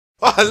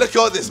Oh, look at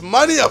all this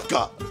money I've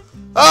got.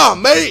 Oh,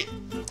 mate.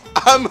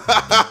 I'm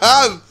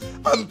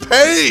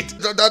paid.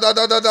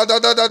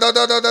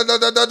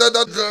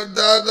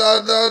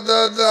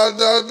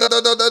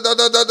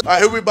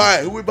 Alright, who we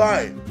buy? Who we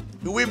buy?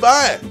 Who we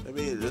buy?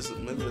 Maybe there's a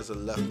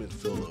left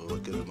midfielder who will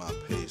give him our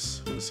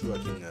pace. Let's see what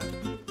I can get.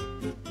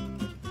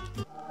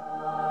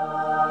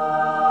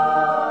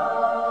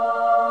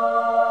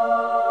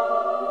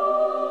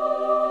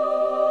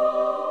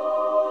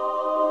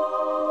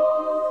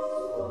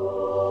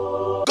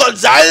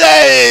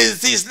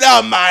 Gonzalez! He's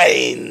not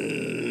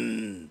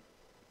mine!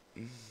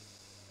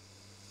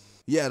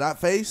 Yeah, that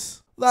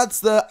face? That's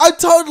the I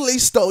totally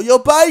stole your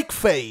bike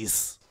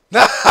face.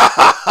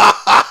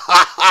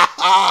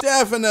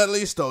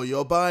 Definitely stole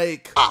your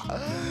bike.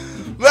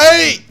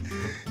 Mate!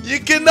 You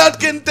cannot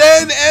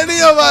contain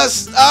any of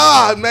us!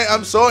 Ah, mate,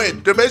 I'm sorry.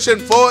 Dimension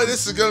 4,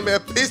 this is gonna be a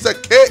piece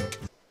of cake.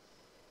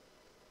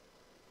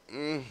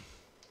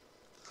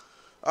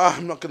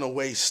 I'm not gonna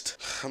waste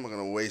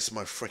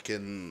my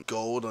freaking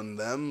gold on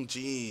them.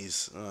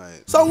 Jeez.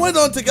 Alright. So I went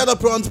on to get a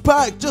bronze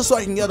pack just so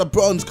I can get a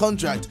bronze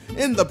contract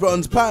in the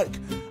bronze pack,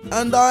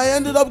 and I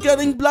ended up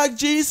getting Black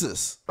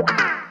Jesus.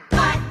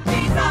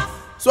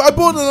 So I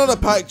bought another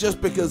pack just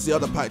because the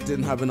other pack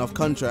didn't have enough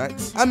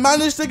contracts, and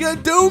managed to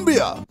get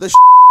Doumbia. The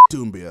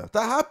Doumbia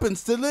that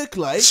happens to look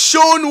like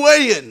Sean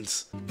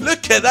Wayans.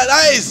 Look at that.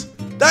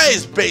 That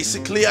is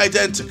basically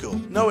identical.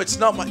 No, it's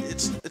not my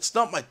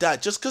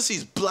dad. Just because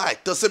he's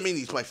black doesn't mean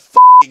he's my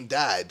fucking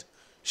dad.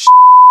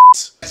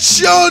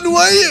 Sean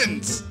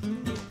Wayans!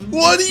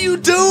 What are you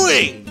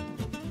doing?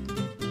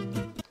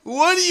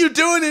 What are you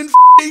doing in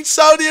fucking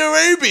Saudi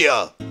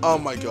Arabia? Oh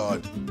my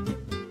god.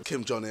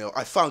 Kim Jong-il.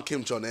 I found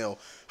Kim Jong-il.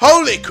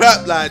 Holy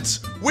crap, lads.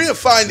 We are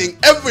finding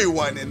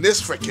everyone in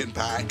this freaking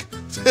pack.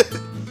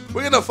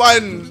 We're gonna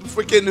find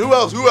freaking who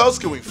else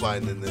can we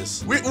find in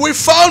this? We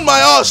found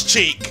my arse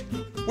cheek.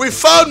 We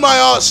found my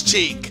arse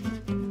cheek.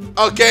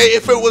 Okay,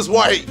 if it was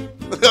white.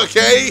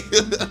 Okay?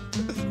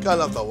 God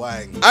love the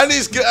Wang. And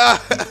he's good.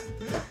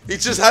 He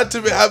just had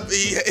to be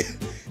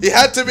he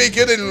had to be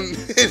good in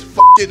his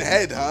fucking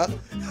head, huh?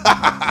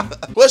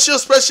 What's your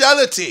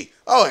speciality?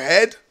 Oh,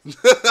 head.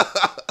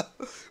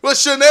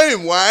 What's your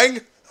name,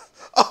 Wang?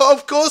 Oh,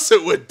 of course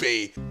it would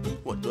be.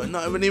 What, do I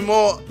not have any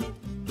more?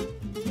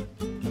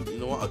 You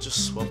know what, I'll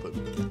just swap it.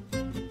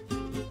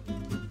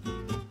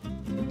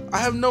 I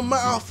have no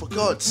matter, for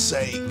God's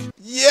sake.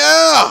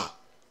 Yeah!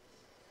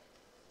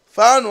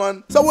 Found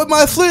one. So with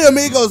my 3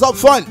 amigos up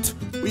front,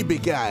 we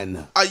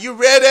began. Are you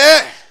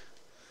ready?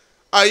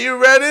 Are you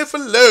ready for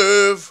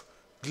love?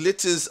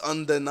 Glitters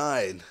under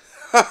 9.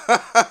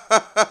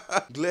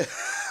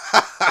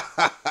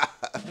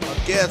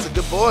 Okay, that's a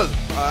good ball.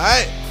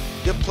 Alright.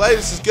 Good play.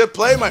 This is good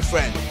play, my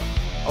friend.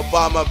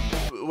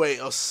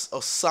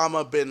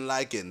 Osama bin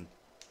Laden.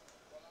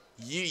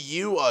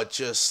 You are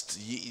just,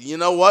 you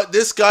know what?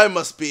 This guy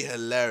must be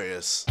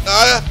hilarious.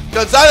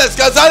 Gonzalez!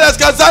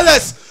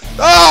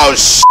 Oh,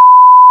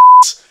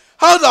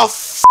 how the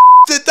f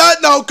did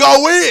that now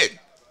go in?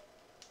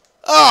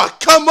 Oh,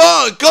 come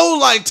on. Goal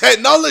line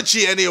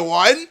technology,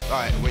 anyone?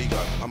 Alright, where you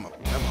going? Come on.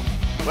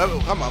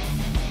 Come on.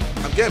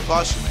 I'm getting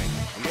past you, mate.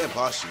 I'm getting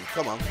past you.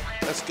 Come on.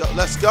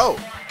 Let's go.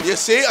 You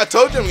see? I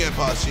told you I'm getting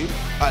past you.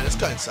 Alright, let's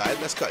cut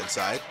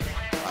inside.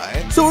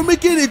 Alright. So with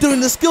McGinney doing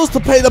the skills to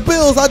pay the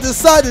bills, I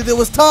decided it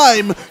was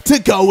time to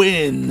go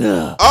in.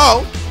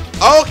 Oh,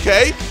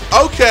 okay.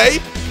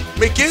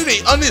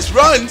 McGinney on his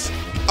runs.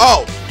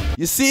 Oh.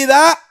 You see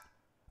that?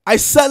 I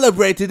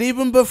celebrated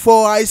even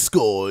before I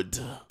scored.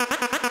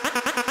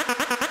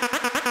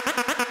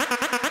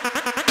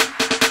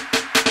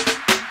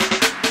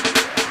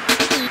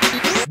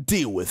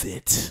 Deal with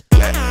it.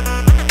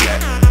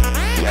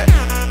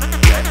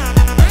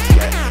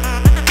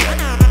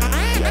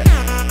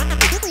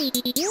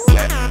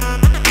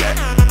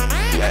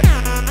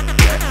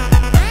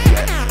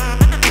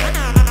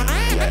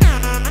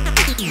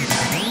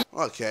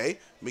 Okay,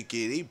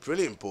 McGeady,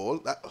 brilliant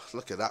ball.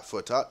 Look at that for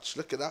a touch.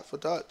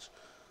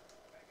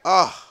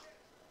 Ah,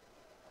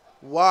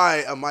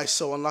 why am I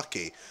so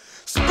unlucky?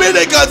 Spin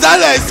it,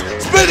 Gonzalez!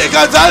 Arriba!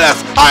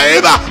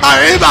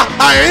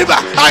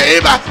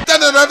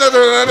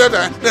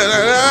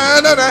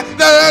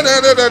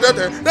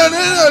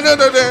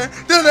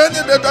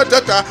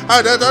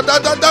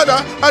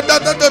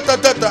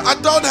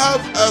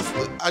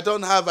 I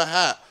don't have a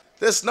hat.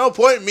 There's no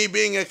point in me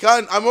being a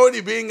cunt. I'm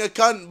already being a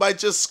cunt by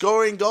just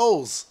scoring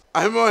goals.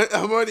 I'm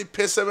already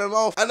pissing him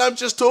off. And I'm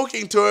just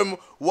talking to him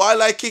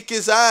while I kick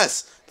his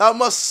ass. That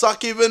must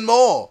suck even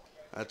more.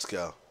 Let's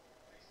go.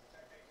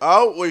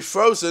 Oh, we've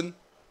frozen.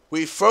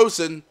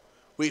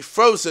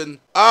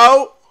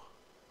 Oh!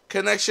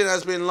 Connection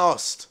has been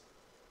lost.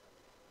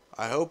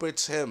 I hope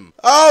it's him.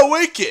 Oh,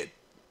 wicked!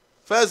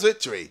 First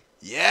victory.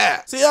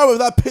 Yeah. See how with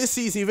that piss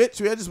easy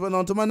victory, I just went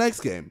on to my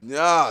next game.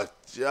 Yeah.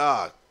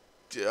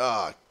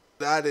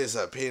 That is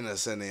a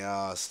penis in the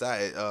ass.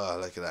 That is, oh,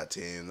 look at that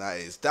team.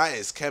 That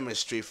is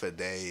chemistry for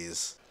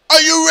days.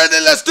 Are you ready?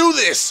 Let's do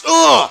this.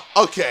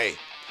 Okay.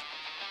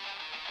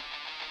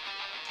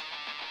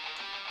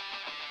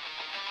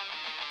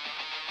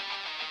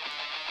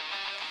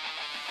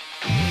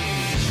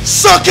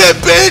 Suck it,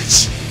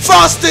 bitch!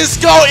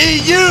 Fastest goal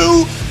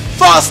EU!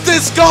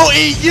 Fastest goal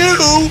EU!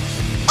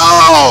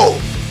 Oh!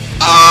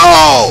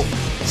 Oh!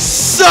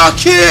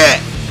 Suck it!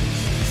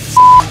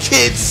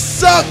 Fucking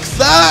suck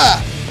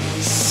that!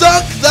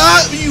 Suck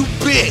that, you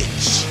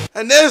bitch!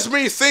 And there's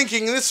me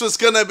thinking this was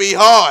gonna be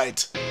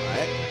hard.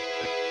 Alright.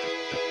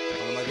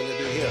 What am I gonna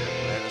do here?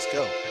 Alright, let's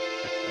go.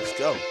 Let's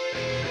go.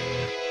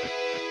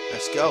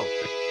 Let's go.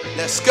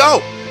 Let's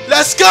go!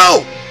 Let's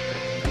go!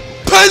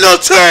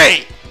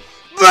 Penalty!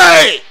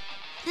 Mate!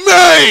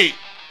 Mate!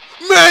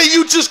 Mate,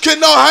 you just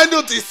cannot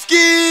handle the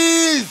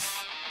skis!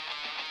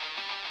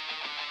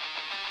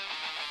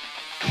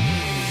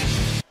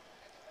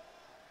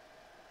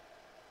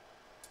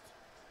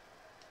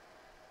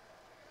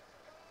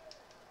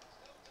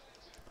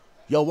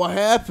 Yo, what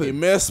happened? He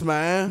missed,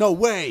 man. No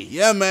way.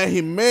 Yeah, man,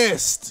 he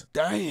missed.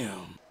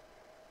 Damn.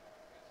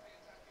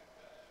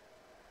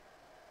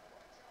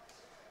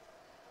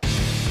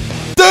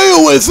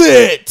 Deal with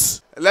it!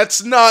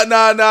 Let's not,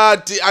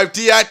 I've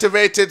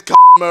deactivated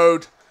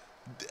mode.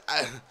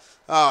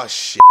 Oh,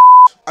 shit.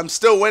 I'm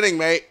still winning,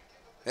 mate.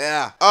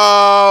 Yeah.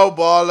 Oh,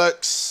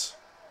 bollocks.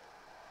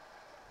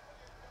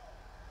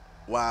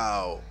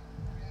 Wow.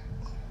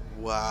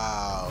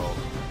 Wow.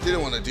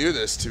 Didn't want to do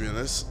this, to be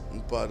honest.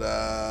 But,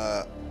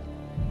 I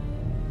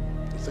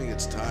think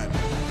it's time.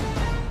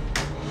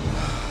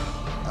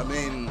 I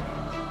mean,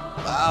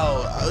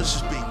 wow, I was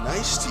just being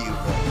nice to you,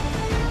 but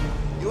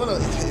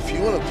if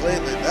you wanna play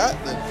it like that,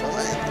 then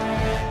fine.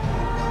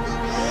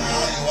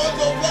 You want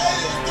to play,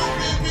 you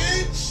stupid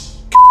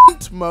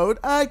bitch? Mode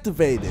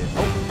activated.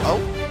 Oh.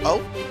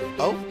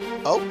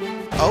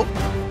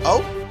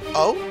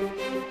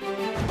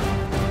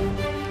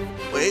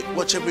 Wait,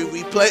 what should we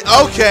replay?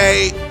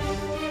 Okay.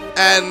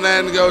 And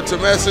then go to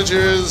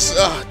messages.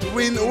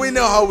 We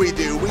know how we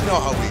do. We know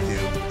how we do.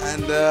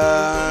 And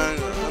I'm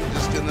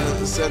just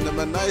gonna send them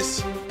a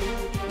nice,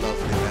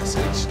 lovely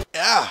message.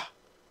 Yeah.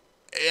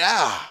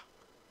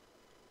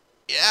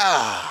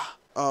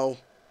 Oh.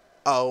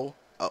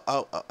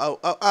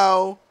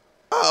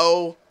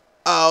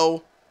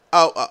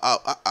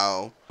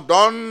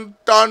 Dun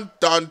dun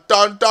dun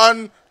dun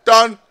dun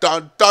dun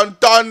dun dun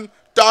dun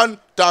dun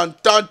dun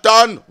dun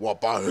dun.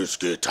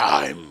 Wabahusky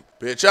time.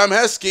 Bitch, I'm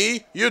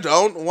Hesky. You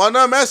don't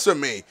wanna mess with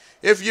me.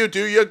 If you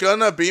do, you're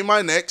gonna be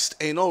my next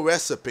anal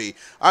recipe.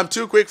 I'm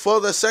too quick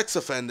for the sex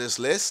offenders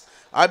list.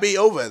 I be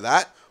over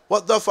that.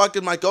 What the fuck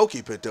is my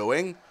goalkeeper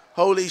doing?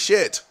 Holy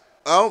shit.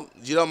 Oh,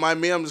 you don't mind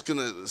me? I'm just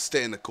gonna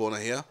stay in the corner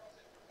here.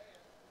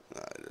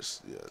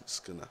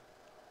 Just gonna...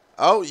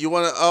 Oh, you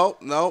wanna... Oh,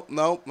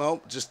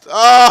 no. Just...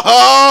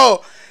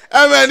 Oh!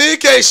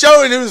 MNEK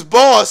showing who's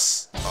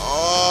boss.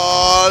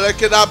 Oh,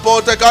 look at that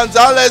Porter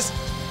Gonzalez.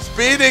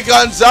 Speedy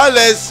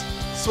Gonzalez.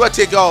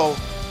 Sweaty goal.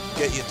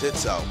 Get your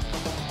tits out.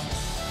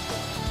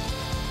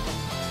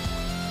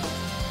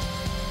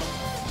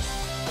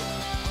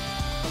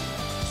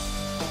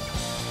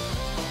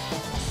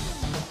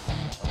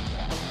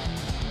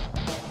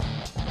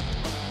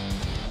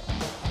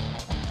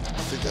 I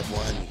think I've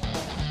won.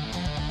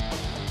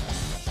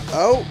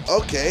 Oh,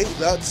 okay.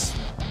 That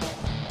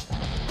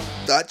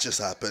just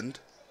happened.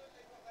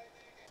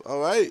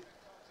 Alright.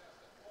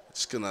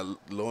 Just gonna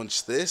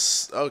launch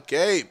this.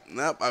 Okay.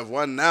 Nope, I've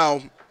won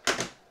now.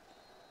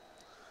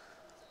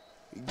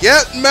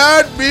 Get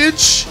mad,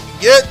 bitch!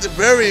 Get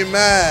very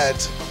mad.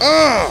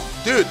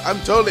 Dude, I'm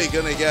totally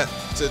gonna get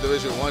to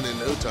Division 1 in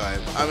no time.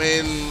 I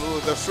mean,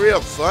 with the free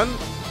up front,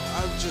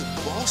 I'm just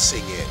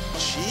bossing it.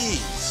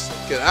 Jeez.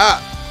 Look at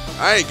that.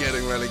 I ain't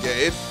getting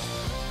relegated.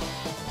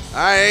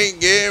 I ain't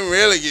getting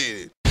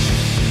relegated.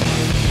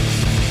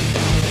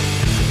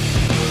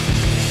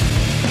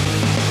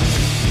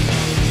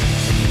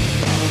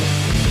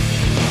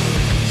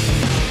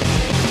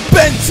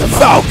 Benzema,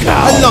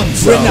 Falcao,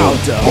 Alonso,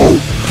 Ronaldo,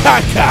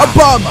 Kaká,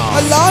 Obama,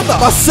 Alana,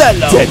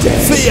 Marcelo,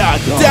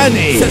 Thiago,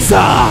 Danny,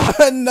 Cesar,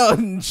 a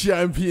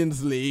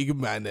non-Champions League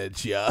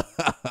manager.